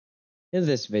In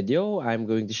this video, I'm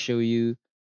going to show you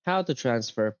how to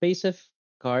transfer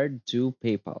Paysafecard to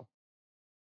PayPal.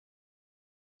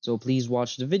 So please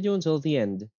watch the video until the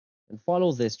end and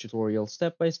follow this tutorial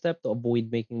step by step to avoid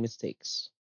making mistakes.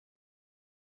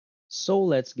 So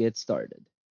let's get started.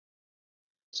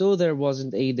 So there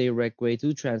wasn't a direct way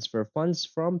to transfer funds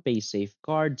from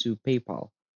Paysafecard to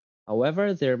PayPal.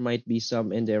 However, there might be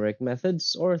some indirect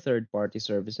methods or third-party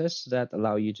services that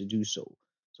allow you to do so.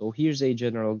 So here's a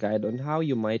general guide on how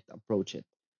you might approach it.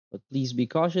 But please be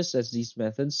cautious as these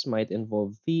methods might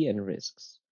involve fee and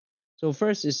risks. So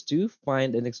first is to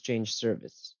find an exchange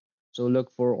service. So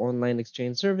look for online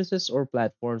exchange services or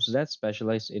platforms that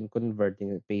specialize in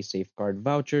converting PaySafeCard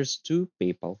vouchers to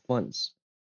PayPal funds.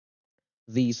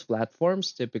 These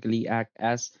platforms typically act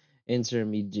as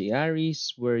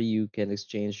intermediaries where you can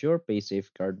exchange your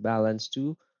PaySafeCard balance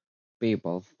to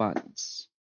PayPal funds.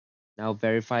 Now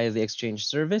verify the exchange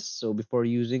service. So before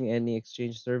using any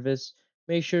exchange service,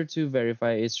 make sure to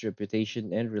verify its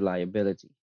reputation and reliability.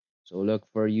 So look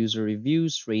for user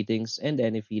reviews, ratings, and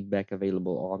any feedback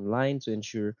available online to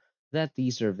ensure that the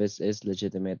service is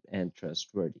legitimate and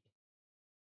trustworthy.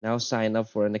 Now sign up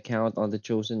for an account on the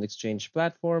chosen exchange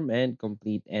platform and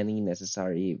complete any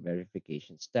necessary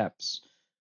verification steps.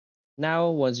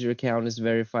 Now, once your account is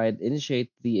verified,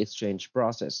 initiate the exchange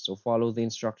process. So follow the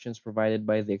instructions provided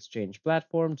by the exchange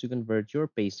platform to convert your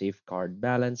PaySafe card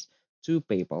balance to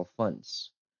PayPal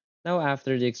funds. Now,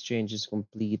 after the exchange is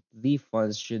complete, the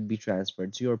funds should be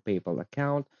transferred to your PayPal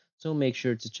account, so make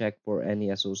sure to check for any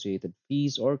associated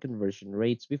fees or conversion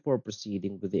rates before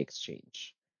proceeding with the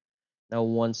exchange. Now,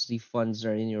 once the funds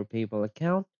are in your PayPal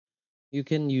account, you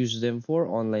can use them for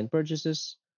online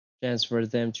purchases, transfer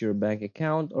them to your bank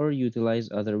account, or utilize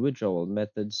other withdrawal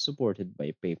methods supported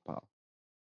by PayPal.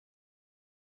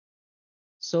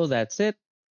 So that's it.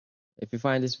 If you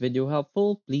find this video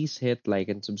helpful, please hit like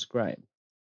and subscribe.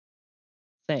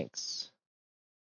 Thanks.